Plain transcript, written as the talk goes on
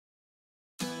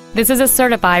This is a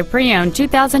certified pre-owned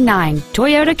 2009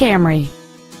 Toyota Camry.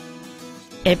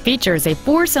 It features a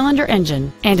 4-cylinder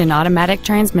engine and an automatic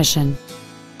transmission.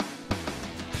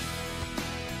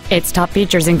 Its top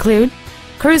features include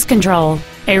cruise control,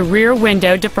 a rear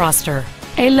window defroster,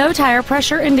 a low tire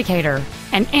pressure indicator,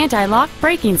 an anti-lock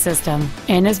braking system,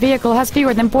 and this vehicle has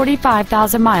fewer than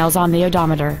 45,000 miles on the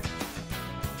odometer.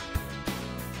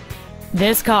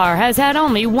 This car has had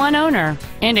only one owner,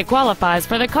 and it qualifies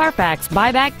for the Carfax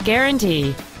buyback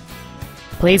guarantee.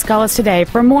 Please call us today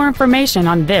for more information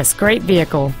on this great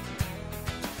vehicle.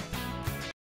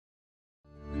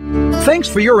 Thanks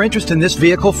for your interest in this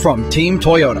vehicle from Team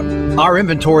Toyota. Our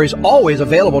inventory is always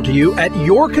available to you at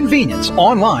your convenience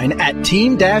online at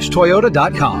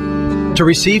team-toyota.com. To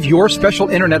receive your special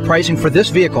internet pricing for this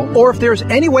vehicle, or if there's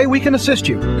any way we can assist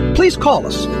you, please call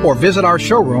us or visit our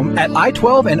showroom at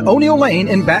I-12 and O'Neill Lane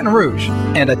in Baton Rouge,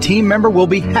 and a team member will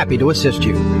be happy to assist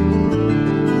you.